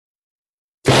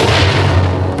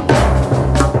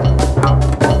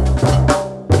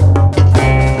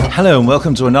Hello and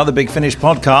welcome to another Big Finish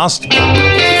podcast.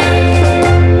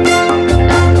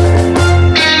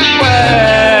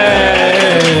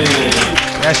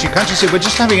 Yes, you can't you see, we're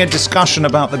just having a discussion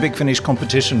about the Big Finish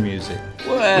competition music.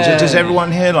 Does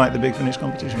everyone here like the Big Finish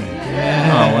competition music? Yeah.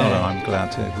 Oh, well, I'm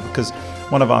glad to, because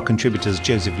one of our contributors,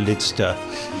 Joseph Lidster,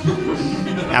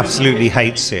 absolutely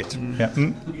hates it. Yeah.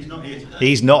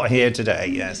 He's not here today,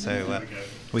 yeah, so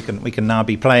we can now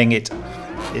be playing it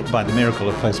by the miracle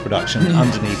of post-production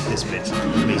underneath this bit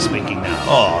of me speaking now.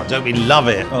 Oh, don't we love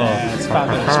it? Oh, yeah, it's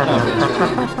fabulous.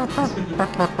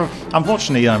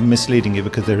 Unfortunately, I'm misleading you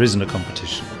because there isn't a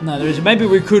competition. No, there isn't. Maybe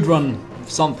we could run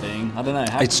something. I don't know.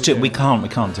 It's too. We can't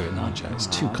do it now, Joe. It's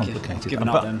too complicated. Given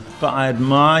up then. But I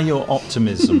admire your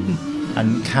optimism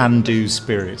and can-do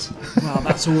spirit. Well,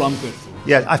 that's all I'm good for.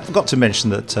 Yeah, I forgot to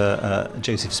mention that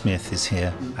Joseph Smith is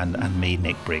here and me,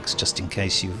 Nick Briggs, just in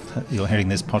case you're hearing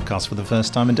this podcast for the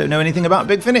first time and don't know anything about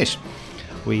Big Finish.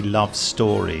 We love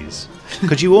stories.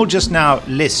 Could you all just now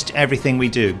list everything we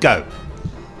do? Go.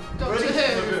 Doctor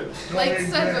Who. Like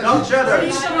 7. Dark Shadow.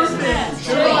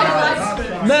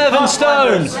 Mervyn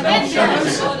Stone.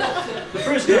 The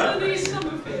Frisco.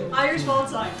 Irish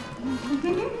Valentine.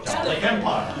 Dalek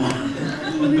Empire.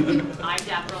 I'm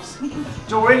Davros.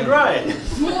 Dorian Gray.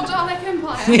 More Dalek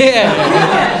Empire.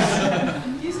 Yeah.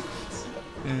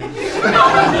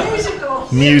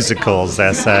 Musicals,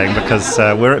 they're saying, because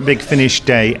we're at Big Finish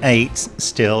Day 8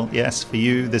 still. Yes, for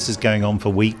you, this is going on for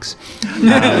weeks.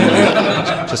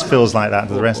 Just feels like that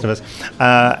to the rest of us.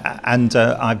 And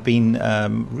I've been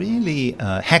really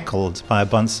heckled by a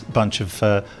bunch of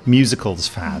musicals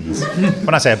fans.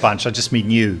 When I say a bunch, I just mean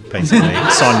you, basically.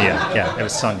 Sonia. Yeah, it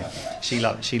was Sonia. She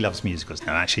loves musicals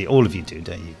now. Actually, all of you do,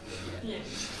 don't you?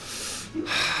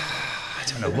 I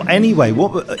don't know. Anyway,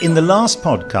 in the last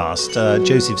podcast,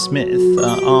 Joseph Smith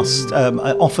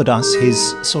offered us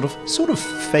his sort of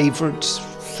favourite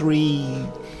 3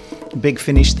 Big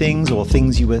Finish things, or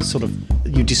things you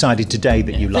decided today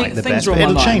that you like the best. But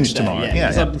it'll change tomorrow. Yeah,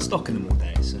 because I've been stocking them all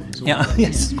day. So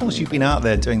yes, of course you've been out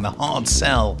there doing the hard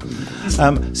sell.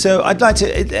 So I'd like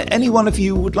to. Any one of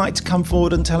you would like to come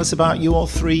forward and tell us about your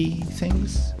 3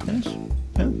 things? Yes?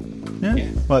 Yeah.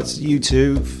 Well, it's you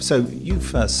two. So you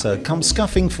first, sir. Come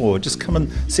scuffing forward. Just come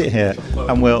and sit here,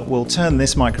 and we'll turn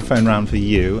this microphone round for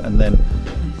you, and then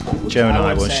Joe and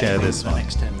I will share this one.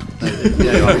 Next 10.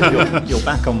 You're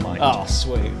back on mic. Oh,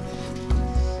 sweet.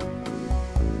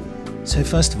 So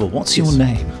first of all, what's your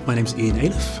name? My name's Ian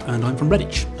Ailiff, and I'm from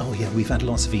Redditch. Oh yeah, we've had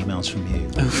lots of emails from you.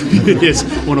 Yes,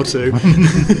 1 or 2.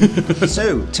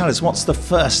 So tell us, what's the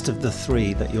first of the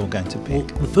 3 that you're going to pick?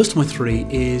 The first of my 3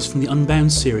 is from the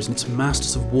Unbound series, and it's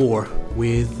Masters of War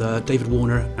with David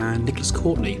Warner and Nicholas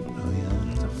Courtney. Oh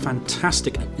yeah. It's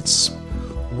fantastic. It's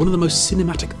one of the most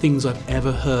cinematic things I've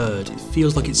ever heard. It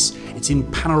feels like it's in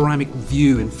panoramic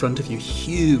view in front of you,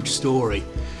 huge story,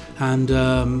 and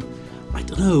I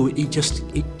don't know. It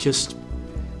just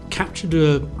captured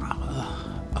a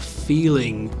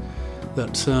feeling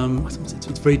that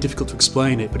it's very difficult to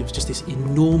explain it, but it was just this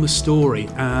enormous story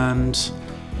and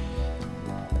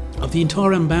of the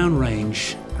entire Unbound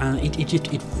range, and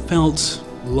it felt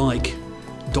like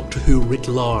Doctor Who writ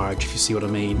large, if you see what I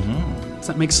mean. Mm-hmm. Does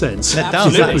that make sense? That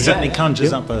does. That certainly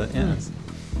conjures up a yes.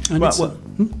 And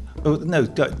no,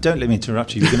 don't let me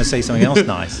interrupt you. You're going to say something else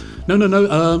nice.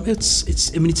 No. It's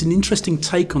an interesting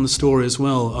take on the story as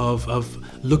well of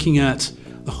looking at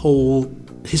the whole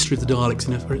history of the Daleks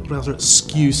in a rather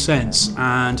skew sense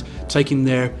and taking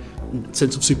their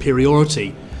sense of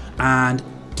superiority and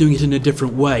doing it in a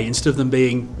different way. Instead of them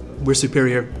being, we're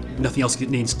superior, nothing else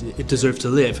it deserves to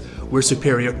live. We're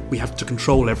superior, we have to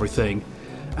control everything.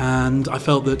 And I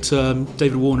felt that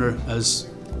David Warner as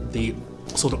the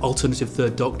sort of alternative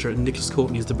Third Doctor and Nicholas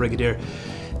Courtney as the Brigadier,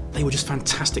 they were just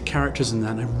fantastic characters in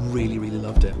that, and I really, really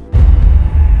loved it.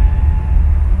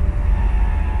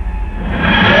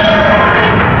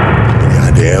 Any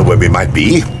idea where we might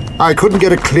be? I couldn't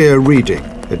get a clear reading.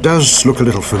 It does look a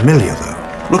little familiar, though.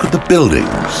 Look at the buildings.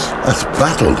 That's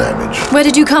battle damage. Where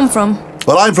did you come from?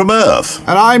 Well, I'm from Earth.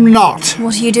 And I'm not.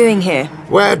 What are you doing here?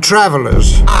 We're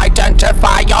travellers.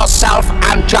 Identify yourself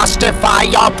and justify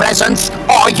your presence,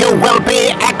 or you will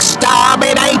be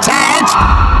exterminated!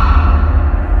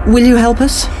 Will you help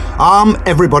us? Arm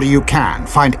everybody you can.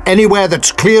 Find anywhere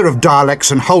that's clear of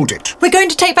Daleks and hold it. We're going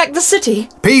to take back the city.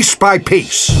 Piece by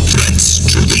piece. Threats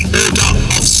to the Order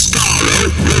of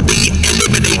Skaro will be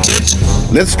eliminated.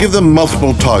 Let's give them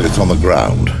multiple targets on the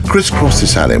ground. Crisscross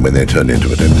this alley when they turn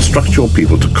into it and instruct your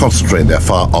people to concentrate their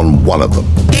fire on one of them.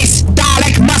 This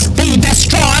Dalek must be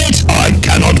destroyed! I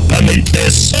cannot permit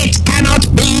this! It cannot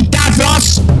be,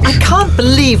 Davros! I can't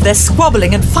believe they're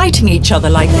squabbling and fighting each other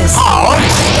like this.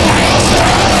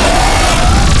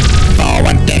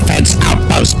 Forward defense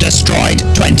outpost destroyed.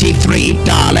 23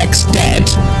 Daleks dead.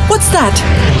 What's that?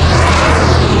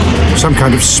 Some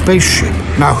kind of spaceship.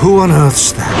 Now, who on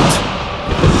earth's that?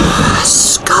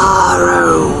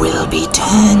 Skaro will be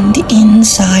turned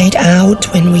inside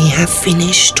out when we have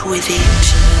finished with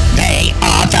it. They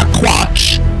are the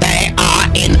Quatch. They are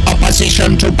in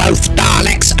opposition to both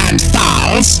Daleks and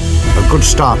Thals. A good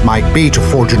start might be to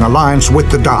forge an alliance with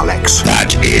the Daleks.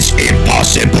 That is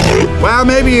impossible. Well,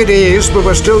 maybe it is, but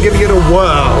we're still giving it a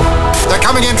whirl. They're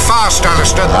coming in fast,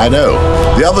 Alistair. I know.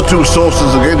 The other two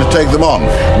sources are going to take them on.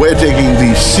 We're taking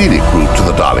the scenic route to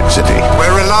the Dalek City.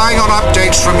 We're relying on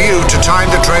updates from you to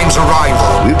time the train's arrival.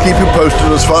 We'll keep you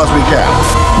posted as far as we can.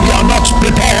 We are not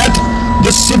prepared.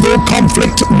 The civil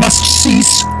conflict must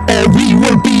cease, or we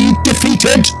will be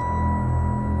defeated.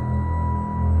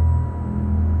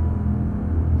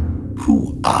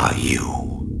 Who are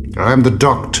you? I'm the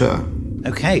Doctor.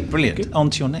 Okay, brilliant.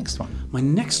 On to your next one. My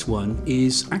next one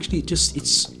is actually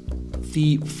it's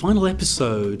the final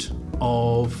episode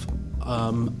of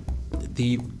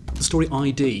the story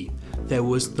ID. There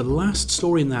was the last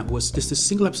story in that was just a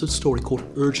single episode story called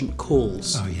Urgent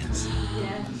Calls. Oh, yes.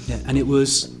 Yeah, and it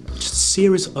was just a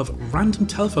series of random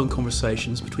telephone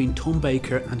conversations between Tom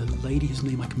Baker and a lady whose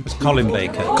name I completely...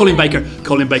 Colin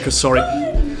Baker, sorry.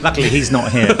 Luckily, he's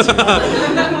not here.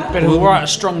 But we'll write a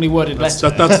strongly worded letter.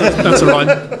 That's all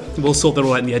right. We'll sort that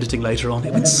all out in the editing later on.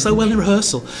 It went so well in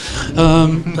rehearsal.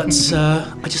 That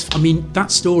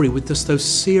story with just those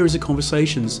series of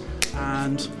conversations,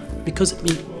 and because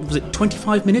was it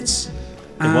 25 minutes?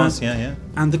 It was, yeah.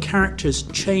 And the characters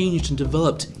changed and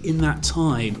developed in that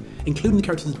time, including the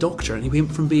character of the Doctor, and he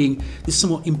went from being this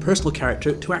somewhat impersonal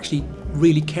character to actually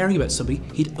really caring about somebody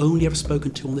he'd only ever spoken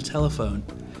to on the telephone.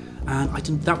 And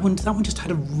that one just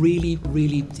had a really,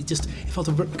 it felt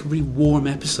like a really warm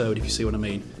episode, if you see what I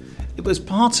mean. It was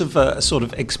part of a sort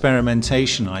of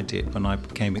experimentation I did when I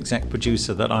became exec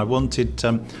producer, that I wanted...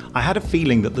 I had a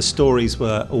feeling that the stories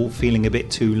were all feeling a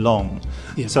bit too long.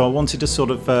 Yeah. So I wanted to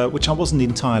sort of... which I wasn't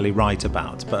entirely right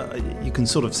about, but you can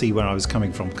sort of see where I was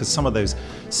coming from, because some of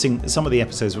the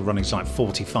episodes were running to like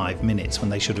 45 minutes when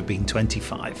they should have been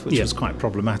 25, which was quite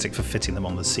problematic for fitting them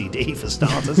on the CD, for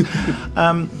starters.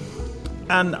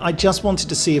 And I just wanted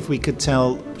to see if we could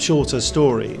tell shorter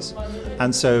stories.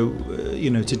 And so,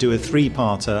 to do a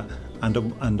 3-parter and a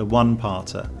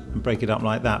 1-parter and break it up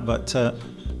like that. But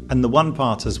and the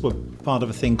 1-parters were part of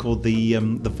a thing called the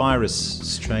virus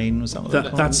strain. Was that what it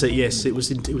was? That's it. Yes, it was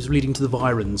leading to the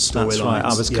Virons storyline. That's right.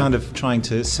 I was kind of trying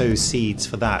to sow seeds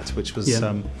for that, which was.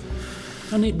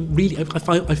 And it really, I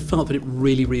felt that it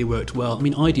really, really worked well. I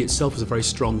mean, ID itself was a very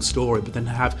strong story, but then to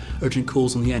have Urgent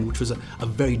Calls on the end, which was a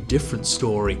very different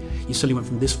story. You suddenly went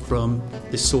from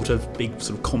this sort of big,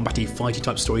 sort of combatty, fighty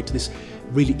type story to this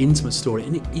really intimate story,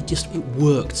 and it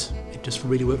worked. It just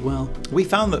really worked well. We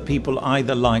found that people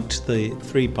either liked the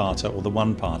 3-parter or the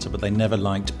 1-parter, but they never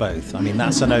liked both. I mean,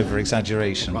 that's an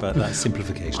over-exaggeration, but that's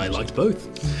simplification. I liked both.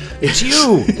 It's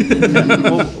you!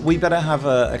 Well, we better have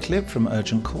a clip from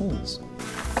Urgent Calls.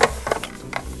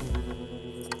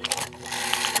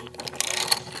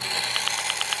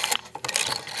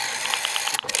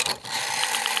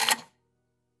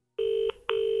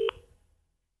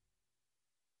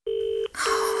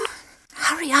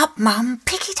 Hurry up, Mum.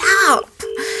 Pick it up.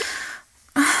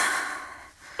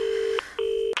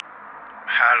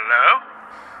 Hello?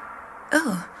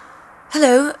 Oh.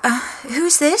 Hello.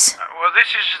 Who's this? Well, this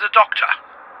is the Doctor.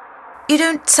 You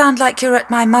don't sound like you're at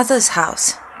my mother's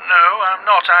house. No, I'm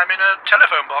not. I'm in a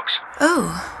telephone box.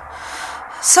 Oh.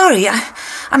 Sorry,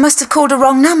 I must have called a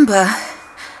wrong number.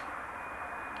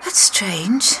 That's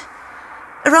strange.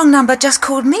 A wrong number just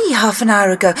called me half an hour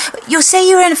ago. You say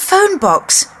you're in a phone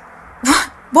box.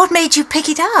 What made you pick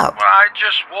it up? Well, I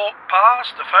just walked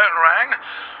past, the phone rang.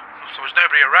 There was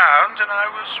nobody around, and I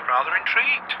was rather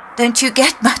intrigued. Don't you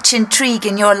get much intrigue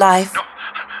in your life? No,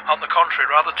 on the contrary,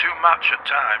 rather too much at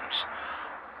times.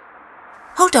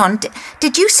 Hold on,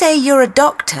 did you say you're a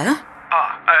doctor?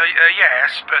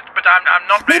 Yes, but I'm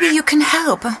not really... Maybe you can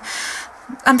help.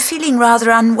 I'm feeling rather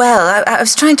unwell. I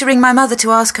was trying to ring my mother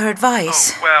to ask her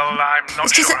advice. Oh, well, I'm not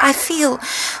It's just that I feel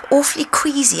awfully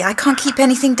queasy. I can't keep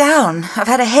anything down. I've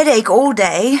had a headache all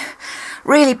day.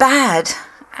 Really bad.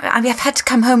 I've had to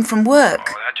come home from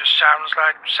work. Oh, that just sounds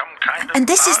like some kind of... And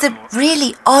this is the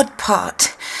really odd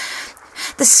part.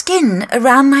 The skin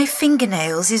around my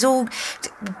fingernails is all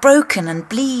broken and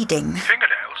bleeding.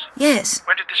 Fingernails? Yes.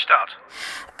 When did this start?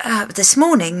 This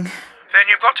morning. Then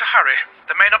you've got to hurry.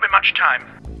 There may not be much time.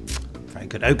 Very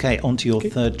good. Okay, on to your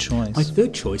third choice. My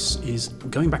third choice is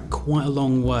going back quite a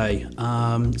long way.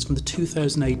 It's from the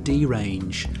 2000 AD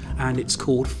range, and it's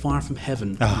called Fire from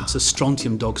Heaven. It's a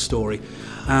Strontium Dog story,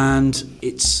 and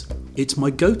it's my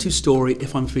go-to story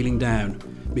if I'm feeling down,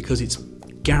 because it's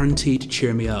guaranteed to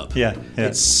cheer me up. Yeah.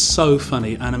 It's so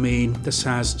funny, and I mean, this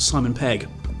has Simon Pegg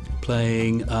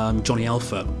playing Johnny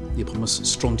Alpha, the eponymous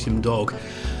Strontium Dog.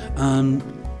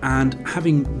 And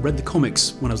having read the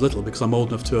comics when I was little, because I'm old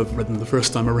enough to have read them the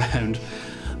first time around,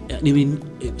 I mean,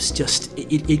 it was just,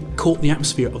 it caught the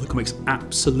atmosphere of the comics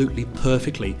absolutely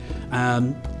perfectly.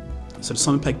 So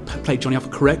Simon Pegg played Johnny Alpha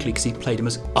correctly because he played him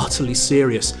as utterly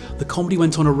serious. The comedy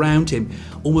went on around him,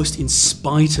 almost in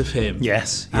spite of him.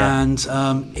 Yes. Yeah. And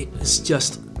it's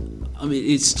just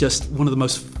one of the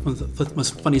most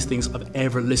funniest things I've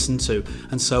ever listened to.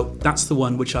 And so that's the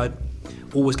one which I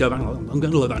always go back. I'm going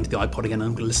to load that into the iPod again, and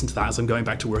I'm going to listen to that as I'm going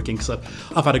back to working, because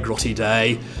I've had a grotty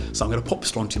day, so I'm going to pop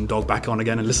Strontium Dog back on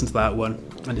again and listen to that one,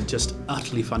 and it's just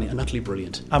utterly funny and utterly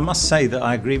brilliant. I must say that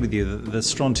I agree with you that the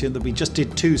Strontium, that we just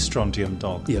did 2 Strontium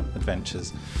Dog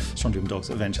adventures, Strontium Dogs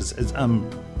adventures,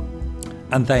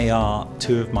 and they are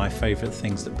 2 of my favourite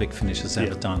things that Big Finish has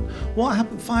ever done. What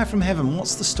happened? Fire from Heaven.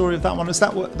 What's the story of that one?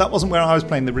 That wasn't where I was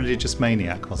playing the religious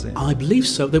maniac, was it? I believe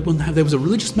so. There was a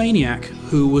religious maniac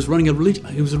who was running a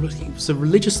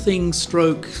religious thing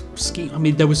stroke scheme. I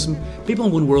mean, there was some people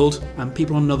on one world and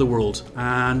people on another world,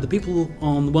 and the people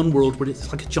on one world were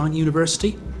like a giant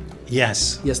university.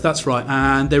 Yes, that's right.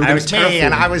 And they were going to terraform. me,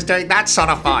 and I was doing that sort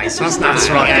of voice, wasn't I? That's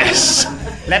right. Yes.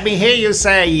 Let me hear you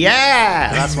say,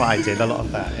 yeah. That's what I did. A lot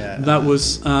of that. Yeah. That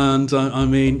was, and I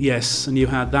mean, yes, and you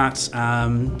had that,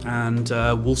 and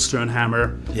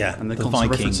Wolfsternhammer. Yeah. And the Viking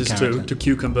constant references to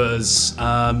cucumbers,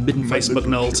 Midden-Face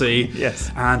McNulty. Yes.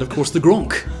 And of course the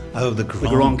Gronk. Oh, the Gronk. The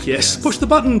Gronk, yes. Push the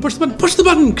button.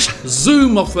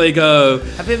 Zoom, off they go.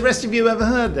 Have the rest of you ever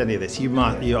heard any of this? You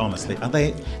might. You honestly. Are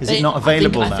they? Is it not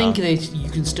available now? I think you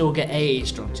can still get a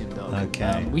Strontium Dog.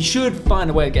 Okay. We should find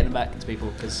a way of getting it back to people,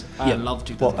 because I love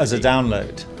to. What, as a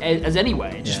download? As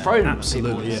anyway, just throw them at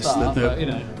people and stuff. But, you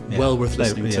know. Well worth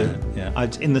listening to. Yeah.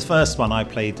 In the first one I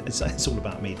played, it's all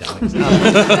about me, darling.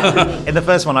 In the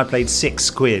first one I played 6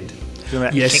 Squid.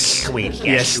 Yes. 6 Squid.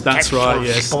 Yes, that's right.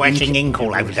 Yes. Squirting ink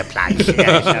all over the place.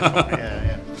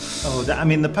 Yeah. Oh, I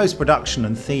mean, the post-production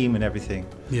and theme and everything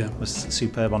was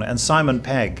superb on it. And Simon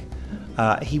Pegg,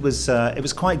 it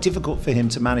was quite difficult for him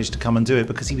to manage to come and do it,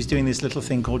 because he was doing this little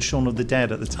thing called Shaun of the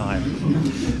Dead at the time.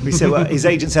 We said, well, his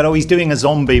agent said, he's doing a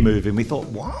zombie movie. And we thought,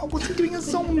 wow, what's he doing a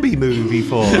zombie movie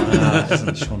for?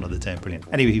 Shaun of the Dead, brilliant.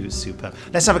 Anyway, he was superb.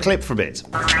 Let's have a clip from it.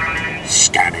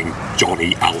 Scanning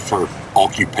Johnny Alpha,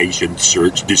 occupation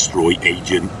search destroy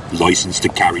agent, license to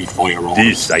carry firearms.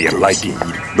 This I am liking.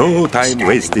 No time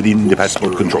wasted in the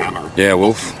passport control. Yeah,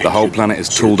 Wolf, the whole planet is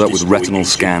tooled up with retinal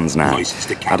scans now.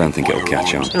 I don't think it'll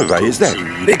catch on. Why is that?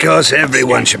 Because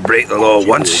everyone should break the law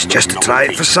once, just to try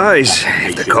it for size.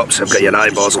 If the cops have got your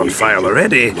eyeballs on file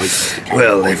already,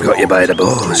 well, they've got you by the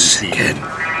balls, kid.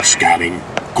 Scanning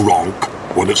Gronk,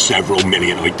 one of several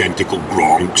million identical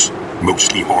Gronks.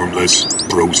 Mostly harmless.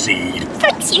 Proceed.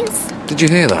 Thanks. Did you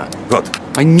hear that? What?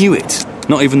 I knew it.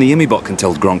 Not even the Immibot can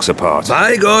tell Gronks apart.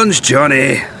 Bygones,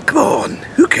 Johnny. Come on.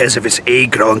 Who cares if it's a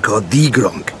Gronk or the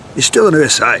Gronk? You're still on our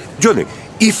side. Johnny,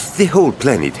 if the whole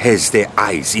planet has their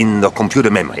eyes in the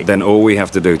computer memory... Then all we have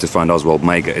to do to find Oswald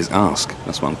Mega is ask.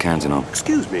 That's what I'm counting on.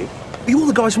 Excuse me? Are you all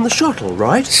the guys from the shuttle,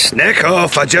 right? Snack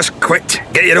off, I just quit.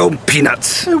 Get your own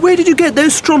peanuts. Where did you get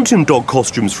those Strontium Dog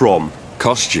costumes from?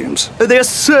 Costumes? They're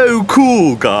so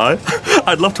cool, guy.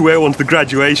 I'd love to wear one to the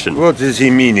graduation. What does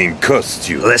he mean in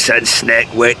costume? Listen,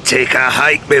 Snakewick, take a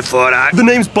hike before I... The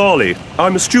name's Barley.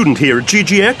 I'm a student here at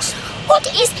GGX. What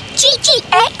is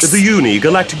GGX? The Uni,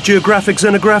 Galactic Geographic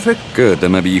Xenographic. Good,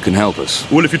 then maybe you can help us.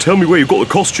 Well, if you tell me where you got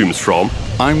the costumes from...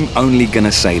 I'm only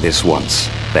gonna say this once.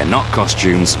 They're not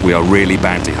costumes, we are really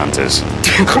bounty hunters.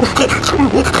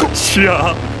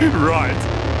 Yeah, right.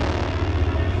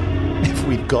 If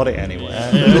we've got it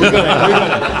anywhere.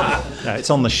 No, it's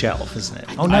on the shelf, isn't it?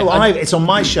 Oh no, it's on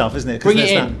my shelf, isn't it? Bring it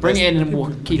in, and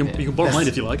we'll keep it. You can borrow mine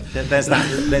if you like. There's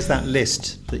that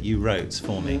list that you wrote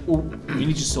for me. Well, you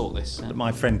need to sort this.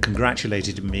 My friend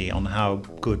congratulated me on how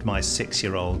good my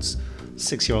 6-year-old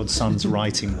son's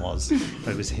writing was.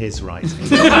 But it was his writing.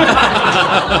 Sorry,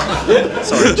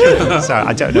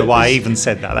 I don't know why I even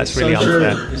said that. That's really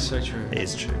unfair. It's so true. It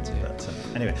is true. But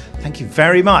anyway, thank you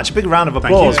very much. A big round of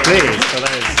applause, please. For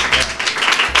those.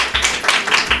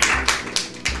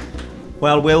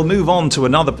 Well, we'll move on to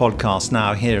another podcast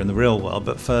now here in the real world,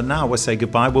 but for now we'll say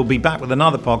goodbye. We'll be back with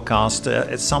another podcast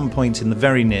at some point in the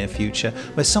very near future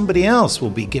where somebody else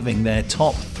will be giving their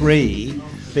top 3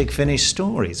 Big Finish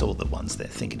stories, or the ones they're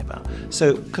thinking about.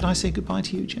 So, could I say goodbye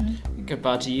to you, Joe?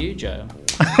 Goodbye to you, Joe.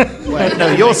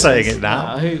 No, you're saying it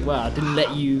now. Well, I didn't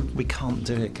let you... We can't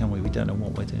do it, can we? We don't know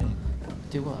what we're doing.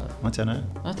 Do what? I don't know.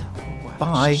 I don't know.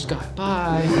 Bye. Just go.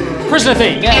 Bye. Prisoner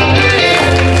theme,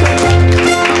 yeah.